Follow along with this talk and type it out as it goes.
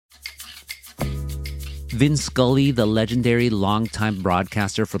Vin Scully, the legendary longtime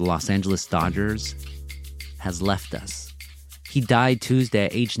broadcaster for the Los Angeles Dodgers, has left us. He died Tuesday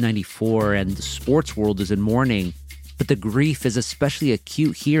at age 94, and the sports world is in mourning, but the grief is especially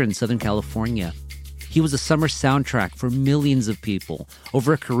acute here in Southern California. He was a summer soundtrack for millions of people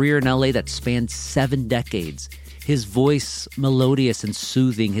over a career in LA that spanned 7 decades. His voice, melodious and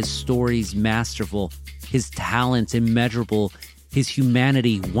soothing, his stories masterful, his talents immeasurable, his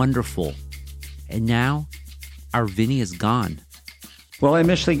humanity wonderful. And now, our Vinny is gone. Will I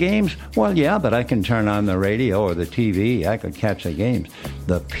miss the games? Well, yeah, but I can turn on the radio or the TV. I could catch the games.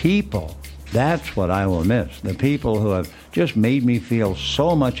 The people, that's what I will miss. The people who have just made me feel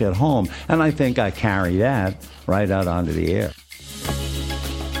so much at home. And I think I carry that right out onto the air.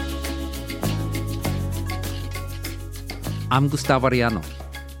 I'm Gustavo Arellano.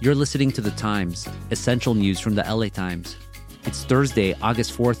 You're listening to The Times, essential news from the LA Times. It's Thursday,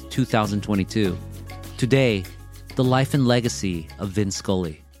 August 4th, 2022. Today, the life and legacy of Vin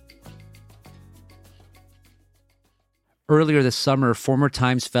Scully. Earlier this summer, former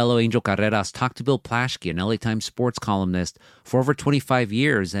Times fellow Angel Carreras talked to Bill Plaschke, an LA Times sports columnist, for over 25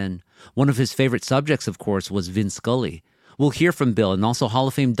 years, and one of his favorite subjects, of course, was Vin Scully. We'll hear from Bill and also Hall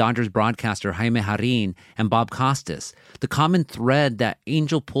of Fame Dodgers broadcaster Jaime Jarrín and Bob Costas. The common thread that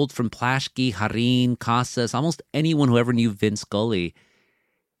Angel pulled from Plaschke, Jarrín, Costas, almost anyone who ever knew Vin Scully,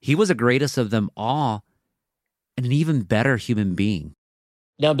 he was the greatest of them all and an even better human being.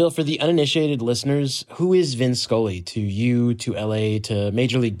 Now, Bill, for the uninitiated listeners, who is Vin Scully to you, to LA, to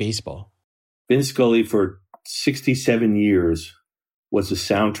Major League Baseball? Vin Scully, for 67 years, was the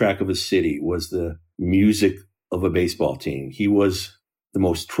soundtrack of a city, was the music of a baseball team. He was the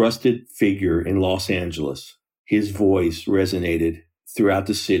most trusted figure in Los Angeles. His voice resonated throughout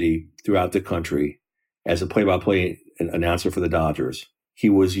the city, throughout the country, as a play-by-play announcer for the Dodgers. He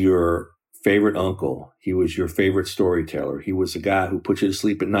was your favorite uncle. He was your favorite storyteller. He was the guy who put you to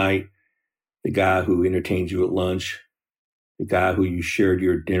sleep at night, the guy who entertained you at lunch, the guy who you shared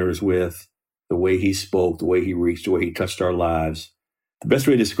your dinners with, the way he spoke, the way he reached, the way he touched our lives. The best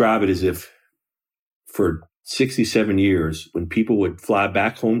way to describe it is if for 67 years, when people would fly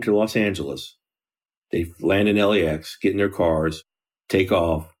back home to Los Angeles, they land in LAX, get in their cars, take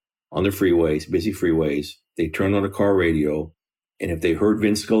off on the freeways, busy freeways. They turn on a car radio, and if they heard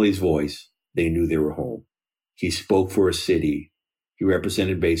Vin Scully's voice, they knew they were home. He spoke for a city. He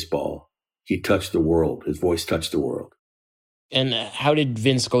represented baseball. He touched the world. His voice touched the world. And how did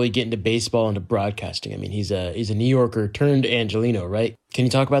Vin Scully get into baseball and into broadcasting? I mean, he's a New Yorker turned Angelino, right? Can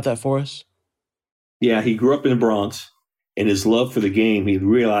you talk about that for us? Yeah, he grew up in the Bronx, and his love for the game, he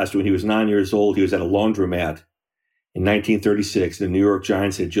realized when he was 9 years old, he was at a laundromat in 1936. The New York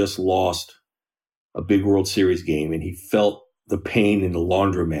Giants had just lost a big World Series game, and he felt the pain in the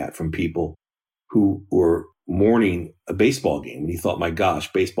laundromat from people who were mourning a baseball game. And he thought, my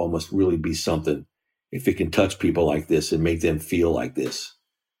gosh, baseball must really be something if it can touch people like this and make them feel like this.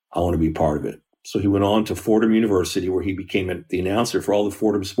 I want to be part of it. So he went on to Fordham University, where he became the announcer for all the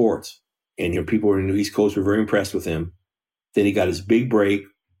Fordham sports. And people in the East Coast were very impressed with him. Then he got his big break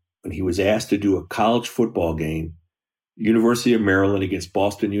when he was asked to do a college football game, University of Maryland against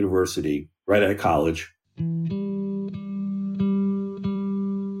Boston University, right out of college.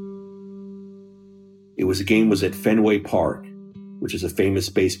 The game was at Fenway Park, which is a famous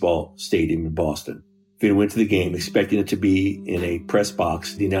baseball stadium in Boston. Vin went to the game expecting it to be in a press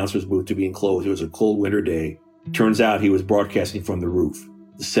box, the announcer's booth to be enclosed. It was a cold winter day. Turns out he was broadcasting from the roof.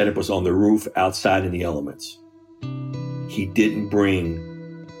 The setup was on the roof outside in the elements. He didn't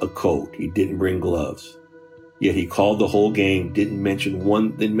bring a coat. He didn't bring gloves. Yet he called the whole game, didn't mention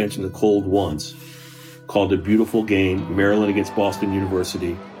the cold once. Called a beautiful game, Maryland against Boston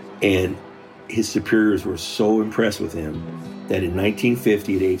University. And his superiors were so impressed with him that in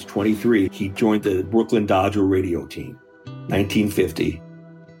 1950, at age 23, he joined the Brooklyn Dodger radio team. 1950.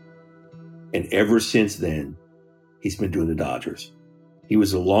 And ever since then, he's been doing the Dodgers. He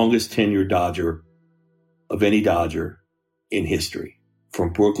was the longest tenured Dodger of any Dodger in history.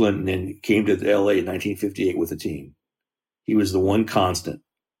 From Brooklyn, and then came to LA in 1958 with the team. He was the one constant,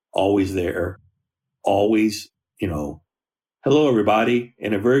 always there, always, hello, everybody,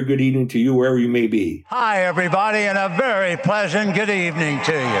 and a very good evening to you wherever you may be. Hi, everybody, and a very pleasant good evening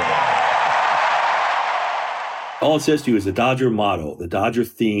to you. All it says to you is the Dodger motto, the Dodger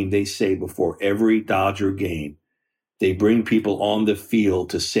theme they say before every Dodger game. They bring people on the field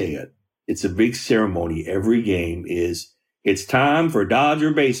to say it. It's a big ceremony. Every game is, it's time for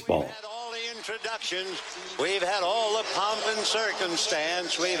Dodger baseball. We've had all the introductions. We've had all the pomp and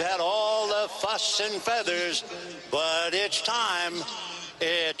circumstance. We've had all the fuss and feathers. But it's time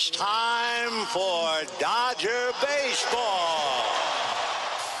It's time for Dodger baseball.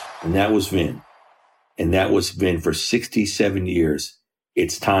 And that was Vin. And that was Vin for 67 years.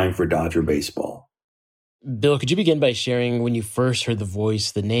 It's time for Dodger baseball. Bill, could you begin by sharing when you first heard the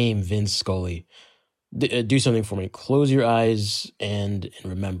voice, the name Vin Scully? Do something for me. Close your eyes and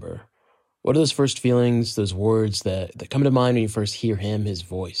remember. What are those first feelings, those words that come to mind when you first hear him, his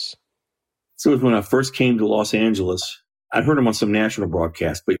voice? So it was when I first came to Los Angeles. I'd heard him on some national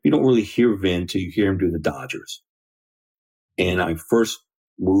broadcast, but you don't really hear Vin till you hear him do the Dodgers. And I first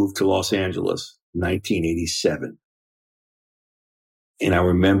moved to Los Angeles, 1987. And I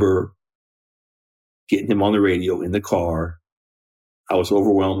remember getting him on the radio in the car. I was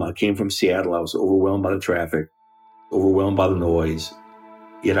overwhelmed. I came from Seattle. I was overwhelmed by the traffic, overwhelmed by the noise.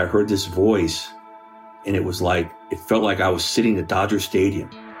 Yet I heard this voice, and it felt like I was sitting at Dodger Stadium.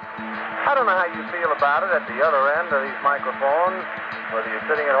 I don't know how you feel about it at the other end of these microphones, whether you're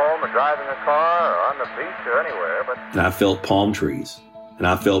sitting at home or driving a car or on the beach or anywhere, but... And I felt palm trees, and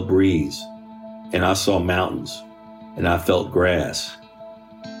I felt breeze, and I saw mountains, and I felt grass,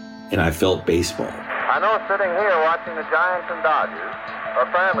 and I felt baseball. I know sitting here watching the Giants and Dodgers,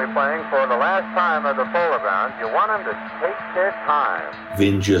 apparently playing for the last time at the Polar Grounds, you want them to take their time.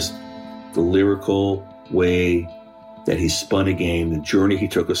 Vin, just the lyrical way that he spun a game, the journey he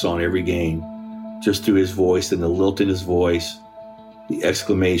took us on every game, just through his voice and the lilt in his voice, the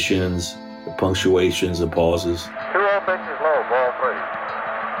exclamations, the punctuations, the pauses. 2-0 pitches low, ball 3.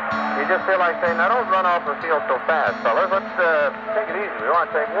 You just feel like saying, now don't run off the field so fast, fellas. Let's take it easy. We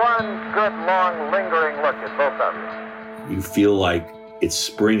want to take one good, long, lingering look at both of you. You feel like it's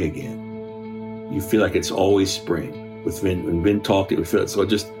spring again. You feel like it's always spring. With Vin, when Vin talked, it would feel so.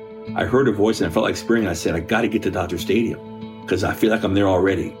 I heard a voice and I felt like spring. I said, I got to get to Dodger Stadium because I feel like I'm there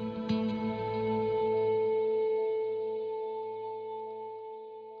already.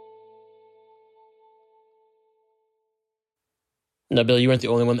 Now, Bill, you weren't the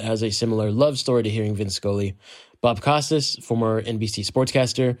only one that has a similar love story to hearing Vin Scully. Bob Costas, former NBC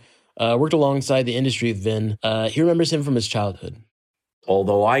sportscaster, worked alongside the industry with Vin. He remembers him from his childhood.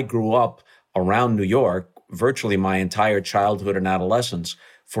 Although I grew up around New York virtually my entire childhood and adolescence,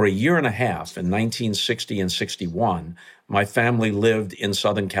 for a year and a half in 1960 and 61, my family lived in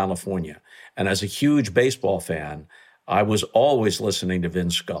Southern California. And as a huge baseball fan, I was always listening to Vin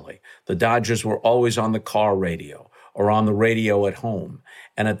Scully. The Dodgers were always on the car radio or on the radio at home.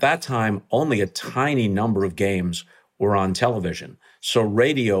 And at that time, only a tiny number of games were on television. So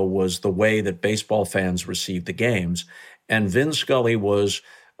radio was the way that baseball fans received the games. And Vin Scully was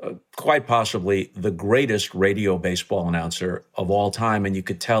quite possibly the greatest radio baseball announcer of all time, and you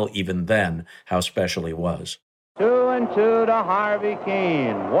could tell even then how special he was. 2-2 to Harvey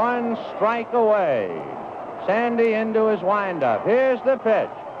Keene. 1 strike away. Sandy into his windup. Here's the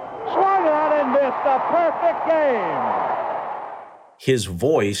pitch. Swung on and missed a perfect game. His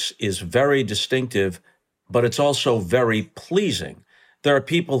voice is very distinctive, but it's also very pleasing. There are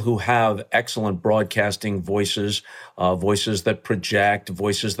people who have excellent broadcasting voices, voices that project,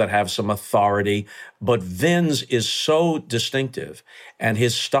 voices that have some authority, but Vin's is so distinctive, and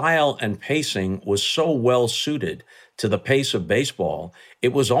his style and pacing was so well suited to the pace of baseball,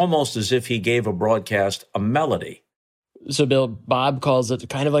 it was almost as if he gave a broadcast a melody. So, Bill, Bob calls it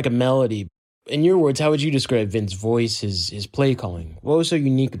kind of like a melody. In your words, how would you describe Vin's voice, his play calling? What was so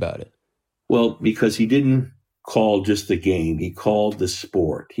unique about it? Well, because he didn't call just the game. He called the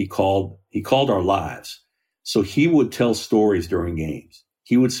sport. He called our lives. So he would tell stories during games.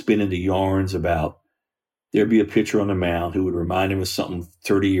 He would spin into yarns about there'd be a pitcher on the mound who would remind him of something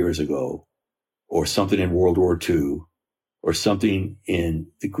 30 years ago, or something in World War II, or something in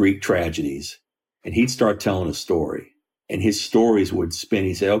the Greek tragedies. And he'd start telling a story. And his stories would spin.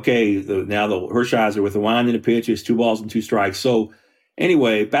 He'd say, okay, now the Hershiser with the wind in the pitch is 2 balls and 2 strikes. So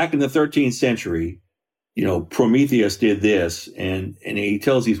anyway, back in the 13th century, Prometheus did this, and he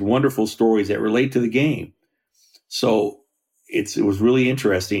tells these wonderful stories that relate to the game. So it was really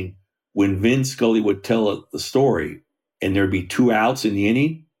interesting when Vin Scully would tell the story, and there'd be 2 outs in the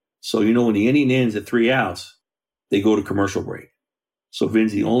inning. So, when the inning ends at 3 outs, they go to commercial break. So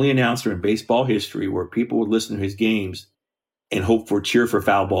Vin's the only announcer in baseball history where people would listen to his games and hope for cheer for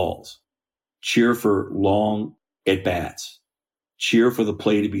foul balls, cheer for long at-bats, cheer for the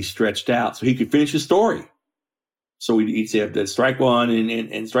play to be stretched out so he could finish his story. So he'd say that strike one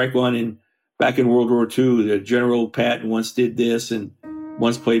and strike one. And back in World War II, the General Patton once did this and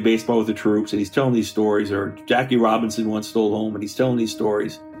once played baseball with the troops. And he's telling these stories. Or Jackie Robinson once stole home and he's telling these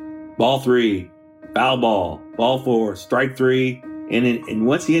stories. Ball 3, foul ball, ball 4, strike 3. And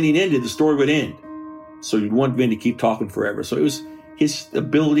once the inning ended, the story would end. So you'd want Vin to keep talking forever. So his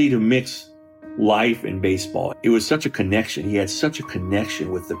ability to mix life and baseball. It was such a connection. He had such a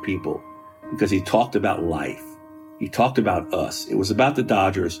connection with the people because he talked about life. He talked about us. It was about the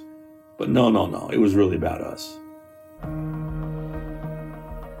Dodgers, but no. It was really about us.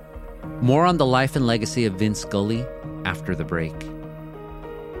 More on the life and legacy of Vin Scully after the break.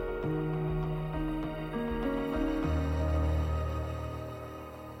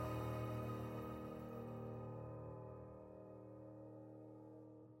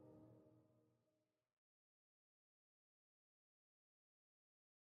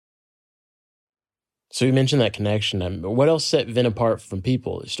 So you mentioned that connection. What else set Vin apart from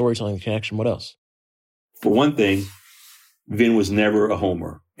people? Storytelling connection, what else? For one thing, Vin was never a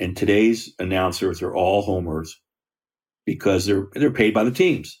homer. And today's announcers are all homers because they're paid by the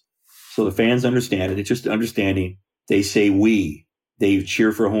teams. So the fans understand it. It's just understanding. They say we. They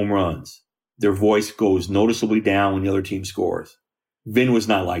cheer for home runs. Their voice goes noticeably down when the other team scores. Vin was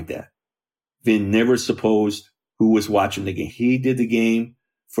not like that. Vin never supposed who was watching the game. He did the game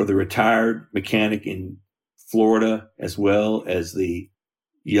for the retired mechanic in Florida as well as the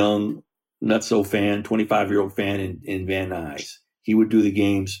young nutso fan, 25-year-old fan in Van Nuys. He would do the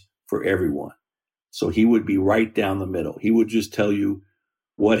games for everyone. So he would be right down the middle. He would just tell you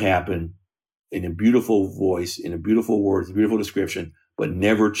what happened in a beautiful voice, in a beautiful words, a beautiful description, but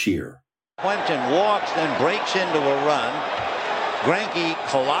never cheer. Quentin walks, then breaks into a run. Greinke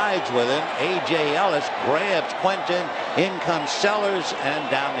collides with him. A.J. Ellis grabs Quentin. In comes Sellers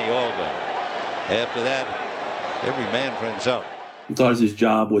and down the Oldham. After that, every man for himself. He thought his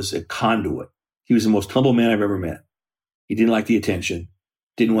job was a conduit. He was the most humble man I've ever met. He didn't like the attention,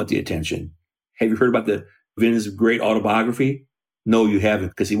 didn't want the attention. Have you heard about Vin's great autobiography? No, you haven't,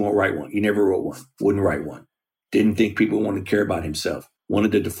 because he won't write one. He never wrote one, wouldn't write one. Didn't think people wanted to care about himself,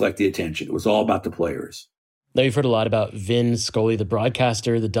 wanted to deflect the attention. It was all about the players. Now, you've heard a lot about Vin Scully, the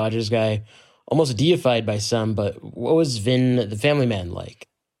broadcaster, the Dodgers guy, almost deified by some, but what was Vin, the family man, like?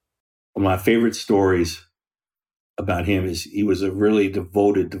 One of my favorite stories about him is he was a really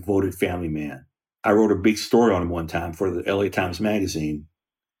devoted family man. I wrote a big story on him one time for the LA Times Magazine,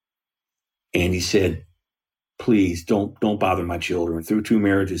 and he said, please don't bother my children. Through 2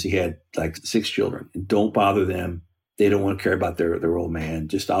 marriages, he had like 6 children. And don't bother them. They don't want to care about their old man.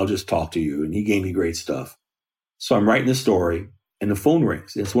 I'll just talk to you. And he gave me great stuff. So I'm writing the story, and the phone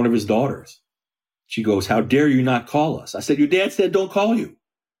rings. It's one of his daughters. She goes, how dare you not call us? I said, your dad said don't call you.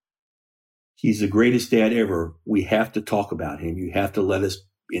 He's the greatest dad ever. We have to talk about him. You have to let us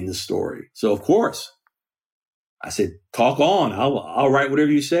in the story. So, of course, I said, talk on. I'll write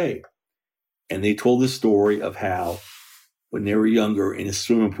whatever you say. And they told the story of how when they were younger in a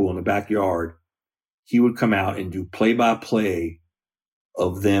swimming pool in the backyard, he would come out and do play-by-play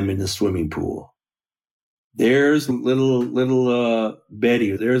of them in the swimming pool. There's little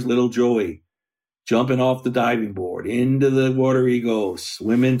Betty. There's little Joey jumping off the diving board. Into the water he goes,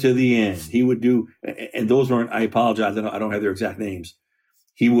 swimming to the end. He would do, and those weren't, I apologize, I don't have their exact names.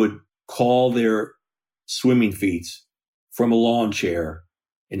 He would call their swimming feats from a lawn chair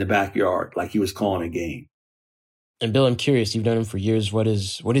in the backyard like he was calling a game. And Bill, I'm curious, you've known him for years. What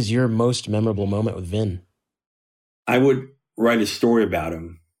is your most memorable moment with Vin? I would write a story about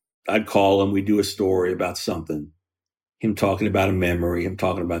him. I'd call him. We'd do a story about something. Him talking about a memory, him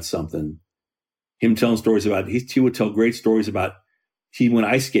talking about something. Him telling stories about, he would tell great stories about, he went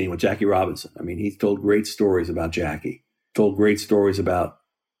ice skating with Jackie Robinson. I mean, he told great stories about Jackie, told great stories about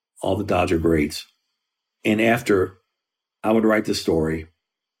all the Dodger greats. And after, I would write the story,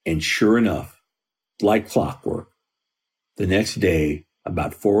 and sure enough, like clockwork, the next day,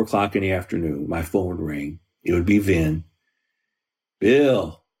 about 4 o'clock in the afternoon, my phone would ring. It would be Vin.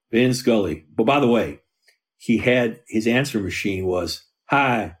 Bill, Vin Scully. But by the way, he had, his answer machine was,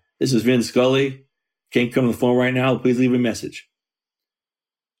 hi, this is Vin Scully. Can't come to the phone right now. Please leave a message.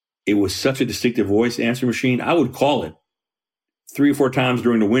 It was such a distinctive voice answer machine. I would call it 3 or 4 times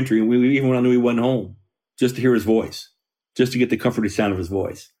during the winter, and even when I knew he wasn't home, just to hear his voice, just to get the comforting sound of his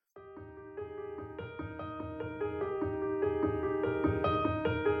voice.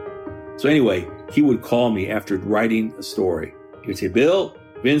 So anyway, he would call me after writing a story. He would say, Bill,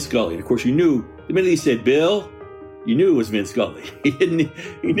 Vin Scully. And of course, you knew, the minute he said Bill, you knew it was Vin Scully.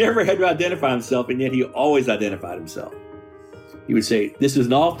 He never had to identify himself, and yet he always identified himself. He would say, this is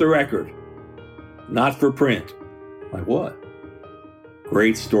an off the record, not for print. I'm like, what?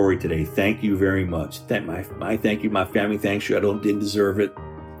 Great story today. Thank you very much. My thank you, my family thanks you. I didn't deserve it.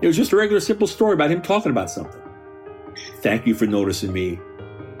 It was just a regular, simple story about him talking about something. Thank you for noticing me.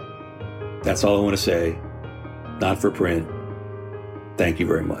 That's all I want to say. Not for print. Thank you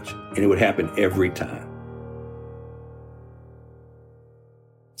very much. And it would happen every time.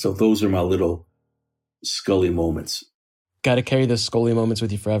 So those are my little Scully moments. Got to carry those Scully moments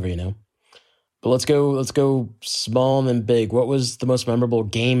with you forever, you know? But let's go small and then big. What was the most memorable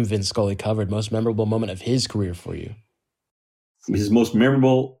game Vin Scully covered? Most memorable moment of his career for you? His most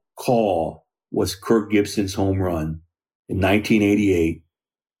memorable call was Kirk Gibson's home run in 1988,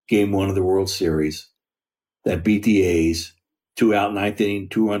 Game 1 of the World Series, that beat the A's, 2-out, 9th inning,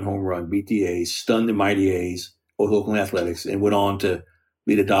 2-run home run, beat the A's, stunned the mighty A's, Oakland Athletics, and went on to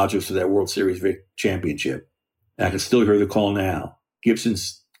lead the Dodgers to that World Series championship. And I can still hear the call now.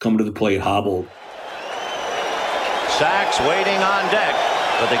 Gibson's coming to the plate, hobbled. Sachs waiting on deck,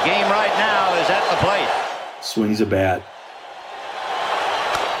 but the game right now is at the plate. Swings a bat.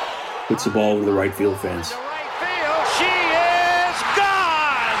 Hits the ball over the right field fence. To right field, she is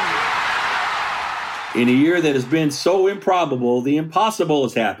gone! In a year that has been so improbable, the impossible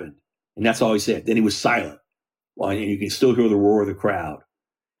has happened. And that's all he said. Then he was silent. Well, and you can still hear the roar of the crowd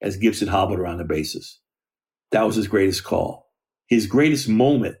as Gibson hobbled around the bases. That was his greatest call. His greatest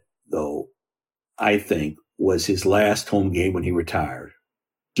moment, though, I think, was his last home game when he retired.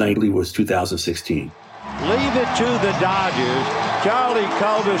 Likely was 2016. Leave it to the Dodgers. Charlie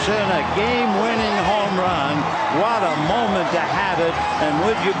Culberson, a game-winning home run. What a moment to have it. And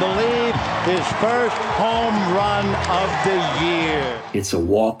would you believe his first home run of the year? It's a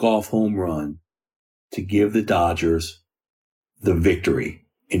walk-off home run to give the Dodgers the victory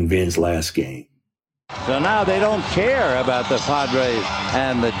in Vin's last game. So now they don't care about the Padres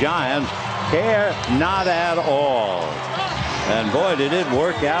and the Giants. Care not at all. And boy, did it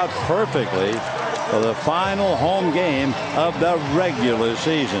work out perfectly for the final home game of the regular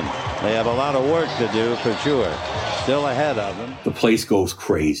season. They have a lot of work to do for sure. Still ahead of them. The place goes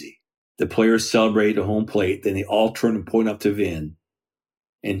crazy. The players celebrate the home plate. Then they all turn and point up to Vin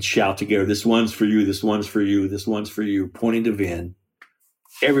and shout together, "This one's for you, this one's for you, this one's for you," pointing to Vin.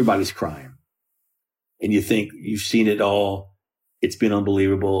 Everybody's crying. And you think, you've seen it all. It's been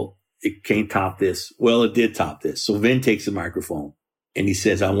unbelievable. It can't top this. Well, it did top this. So Vin takes the microphone and he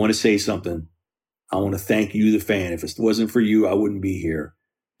says, "I want to say something. I want to thank you, the fan. If it wasn't for you, I wouldn't be here.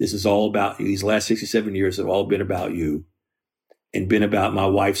 This is all about you. These last 67 years have all been about you and been about my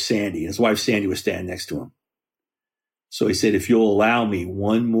wife, Sandy." And his wife, Sandy, was standing next to him. So he said, "If you'll allow me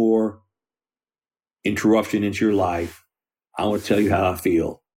one more interruption into your life, I want to tell you how I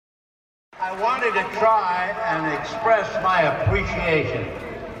feel. I wanted to try and express my appreciation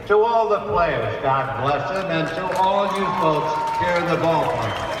to all the players, God bless them, and to all you folks here in the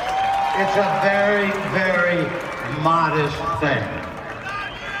ballpark. It's a very, very modest thing.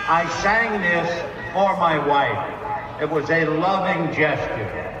 I sang this for my wife. It was a loving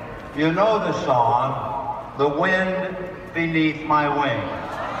gesture. You know the song, "The Wind Beneath My Wings."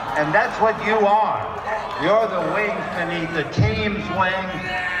 And that's what you are. You're the wings beneath the team's wings.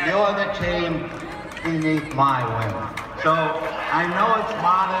 You're the team beneath my wings. So I know it's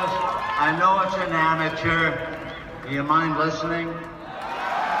modest. I know it's an amateur. Do you mind listening?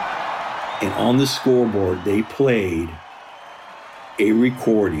 And on the scoreboard, they played a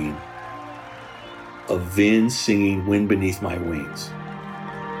recording of Vin singing "Wind Beneath My Wings."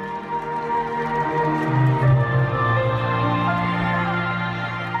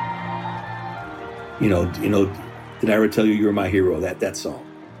 You know, did I ever tell you you're my hero? That song.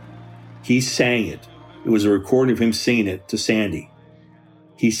 He sang it. It was a recording of him singing it to Sandy.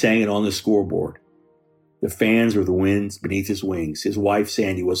 He sang it on the scoreboard. The fans were the winds beneath his wings. His wife,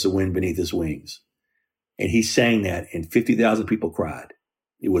 Sandy, was the wind beneath his wings. And he sang that, and 50,000 people cried.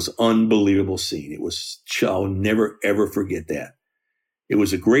 It was an unbelievable scene. I'll never, ever forget that. It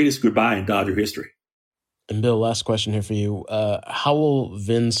was the greatest goodbye in Dodger history. And Bill, last question here for you. How will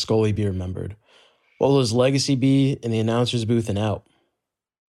Vin Scully be remembered? What will his legacy be in the announcer's booth and out?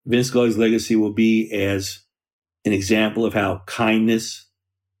 Vin Scully's legacy will be as an example of how kindness,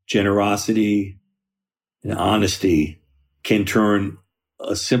 generosity, and honesty can turn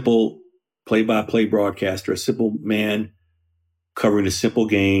a simple play-by-play broadcaster, a simple man covering a simple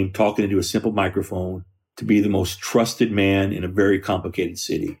game, talking into a simple microphone, to be the most trusted man in a very complicated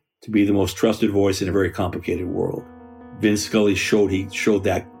city, to be the most trusted voice in a very complicated world. Vin Scully showed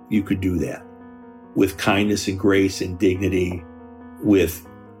that you could do that with kindness and grace and dignity, with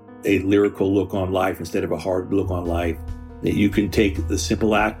a lyrical look on life instead of a hard look on life, that you can take the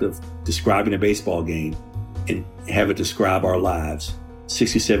simple act of describing a baseball game and have it describe our lives,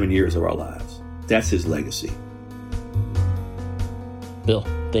 67 years of our lives. That's his legacy. Bill,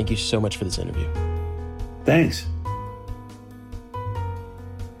 thank you so much for this interview. Thanks.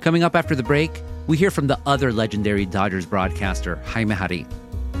 Coming up after the break, we hear from the other legendary Dodgers broadcaster, Jaime Jarrín.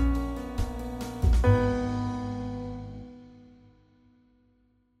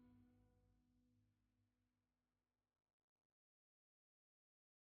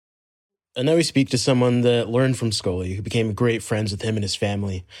 And now we speak to someone that learned from Scully, who became great friends with him and his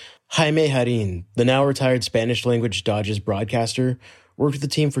family. Jaime Jarrín, the now retired Spanish-language Dodgers broadcaster, worked with the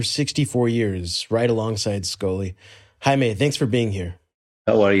team for 64 years, right alongside Scully. Jaime, thanks for being here.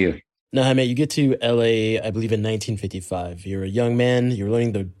 How are you? Now, Jaime, you get to LA, I believe, in 1955. You're a young man. You're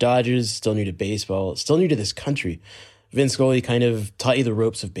learning the Dodgers, still new to baseball, still new to this country. Vince Scully kind of taught you the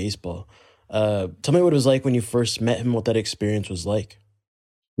ropes of baseball. Tell me what it was like when you first met him, what that experience was like.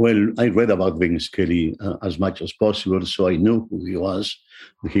 Well, I read about Vince Scully as much as possible, so I knew who he was.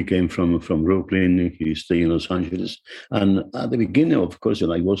 He came from Brooklyn. He stayed in Los Angeles. And at the beginning, of course,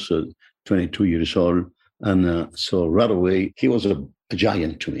 when I was 22 years old, and so right away, he was a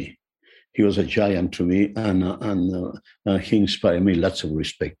giant to me. He was a giant to me, and he inspired me lots of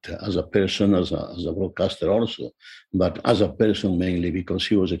respect as a person, as a broadcaster also, but as a person mainly because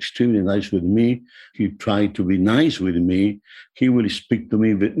he was extremely nice with me. He tried to be nice with me. He will speak to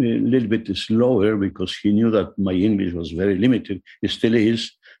me a little bit slower because he knew that my English was very limited. It still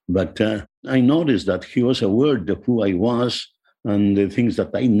is, but I noticed that he was aware of who I was and the things that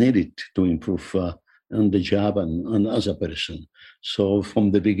I needed to improve on the job and as a person. So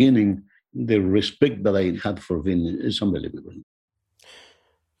from the beginning, the respect that I had for Vin is unbelievable.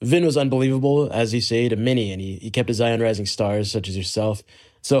 Vin was unbelievable, as you say, to many, and he kept his eye on rising stars such as yourself.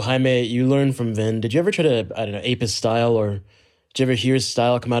 So, Jaime, you learned from Vin. Did you ever try to, ape his style, or did you ever hear his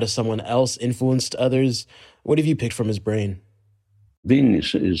style come out of someone else, influenced others? What have you picked from his brain? Vin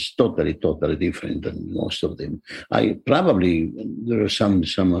is totally different than most of them. There are some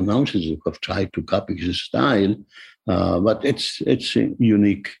announcers who have tried to copy his style, but it's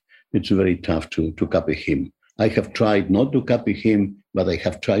unique. It's very tough to copy him. I have tried not to copy him, but I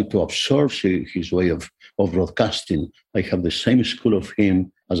have tried to absorb his way of broadcasting. I have the same school of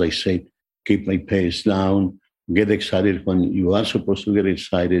him, as I said, keep my pace down, get excited when you are supposed to get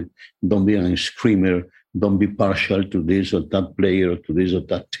excited, don't be a screamer, don't be partial to this or that player or to this or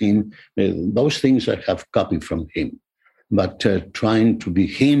that team. Those things I have copied from him. But trying to be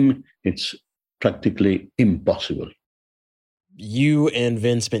him, it's practically impossible. You and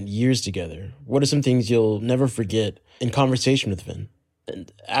Vin spent years together. What are some things you'll never forget in conversation with Vin?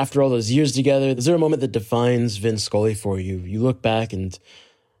 And after all those years together, is there a moment that defines Vin Scully for you? You look back and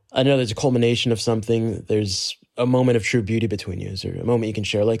I know there's a culmination of something. There's a moment of true beauty between you. Is there a moment you can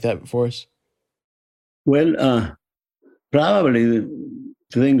share like that for us? Well, probably the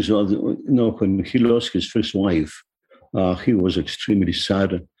things, when he lost his first wife, he was extremely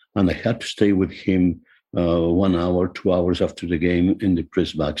sad, and I had to stay with him 1 hour, 2 hours after the game in the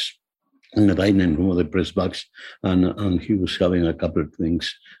press box, in the dining room of the press box, and he was having a couple of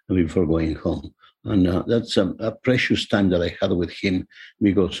drinks before going home. And that's a precious time that I had with him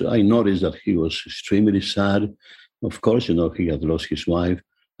because I noticed that he was extremely sad. Of course, he had lost his wife,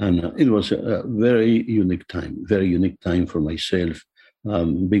 and it was a very unique time for myself,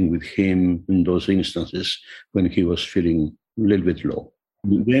 being with him in those instances when he was feeling a little bit low.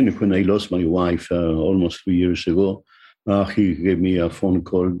 Then when I lost my wife almost 2 years ago, he gave me a phone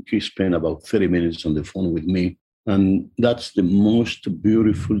call. He spent about 30 minutes on the phone with me. And that's the most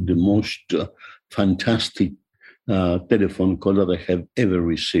beautiful, the most fantastic telephone call that I have ever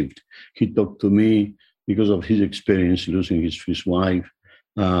received. He talked to me because of his experience losing his first wife.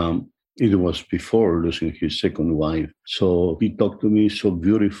 It was before losing his second wife. So he talked to me so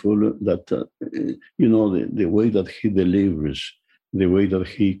beautiful that, the way that he delivers, the way that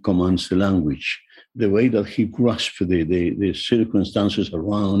he commands the language, the way that he grasped the circumstances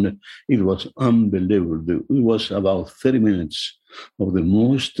around, it was unbelievable. It was about 30 minutes of the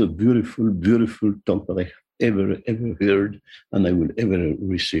most beautiful talk that I have ever heard and I will ever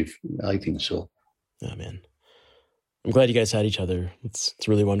receive. I think so. Oh, man. I'm glad you guys had each other. It's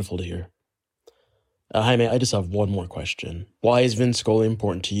really wonderful to hear. Jaime, I just have one more question. Why is Vin Scully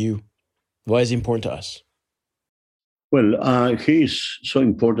important to you? Why is he important to us? Well, he is so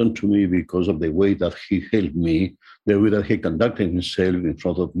important to me because of the way that he helped me, the way that he conducted himself in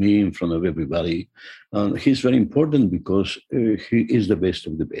front of me, in front of everybody. He's very important because he is the best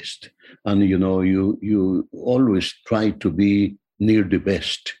of the best. And, you always try to be near the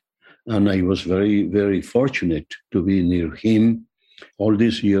best. And I was very, very fortunate to be near him all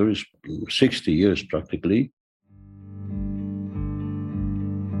these years, 60 years practically.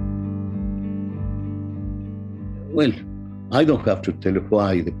 Well, I don't have to tell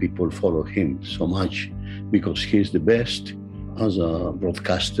why the people follow him so much, because he's the best. As a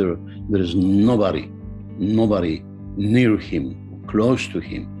broadcaster, there is nobody near him, close to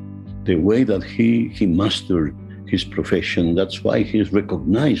him. The way that he mastered his profession, that's why he's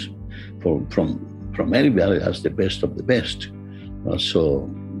recognized from everybody as the best of the best. So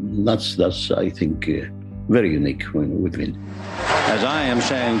That's I think, very unique with Vin. As I am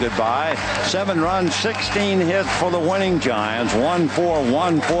saying goodbye, 7 runs, 16 hits for the winning Giants,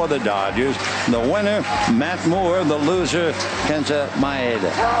 1-4-1 for the Dodgers. The winner, Matt Moore. The loser, Kenta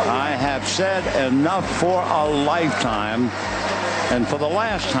Maeda. I have said enough for a lifetime. And for the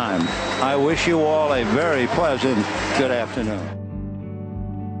last time, I wish you all a very pleasant good afternoon.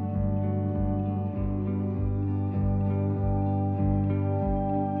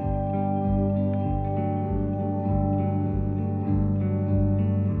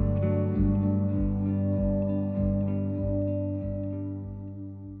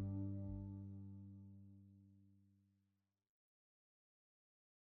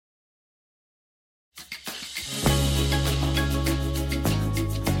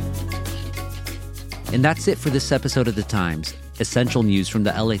 And that's it for this episode of The Times. Essential news from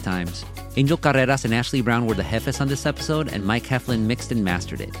the LA Times. Angel Carreras and Ashley Brown were the jefes on this episode, and Mike Heflin mixed and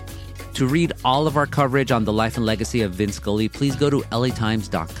mastered it. To read all of our coverage on the life and legacy of Vin Scully, please go to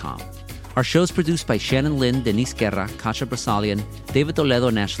latimes.com. Our show is produced by Shannon Lynn, Denise Guerra, Kasia Brasalian, David Toledo,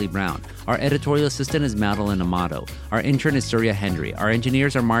 and Ashley Brown. Our editorial assistant is Madeline Amato. Our intern is Surya Henry. Our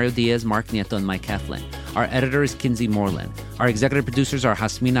engineers are Mario Diaz, Mark Nieto, and Mike Heflin. Our editor is Kinsey Moreland. Our executive producers are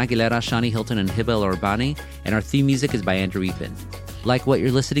Jasmine Aguilera, Shani Hilton, and Hiba El Urbani. And our theme music is by Andrew Eapen. Like what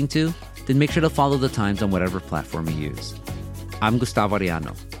you're listening to? Then make sure to follow The Times on whatever platform you use. I'm Gustavo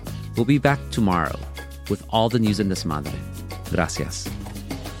Arellano. We'll be back tomorrow with all the news in Desmadre. Gracias.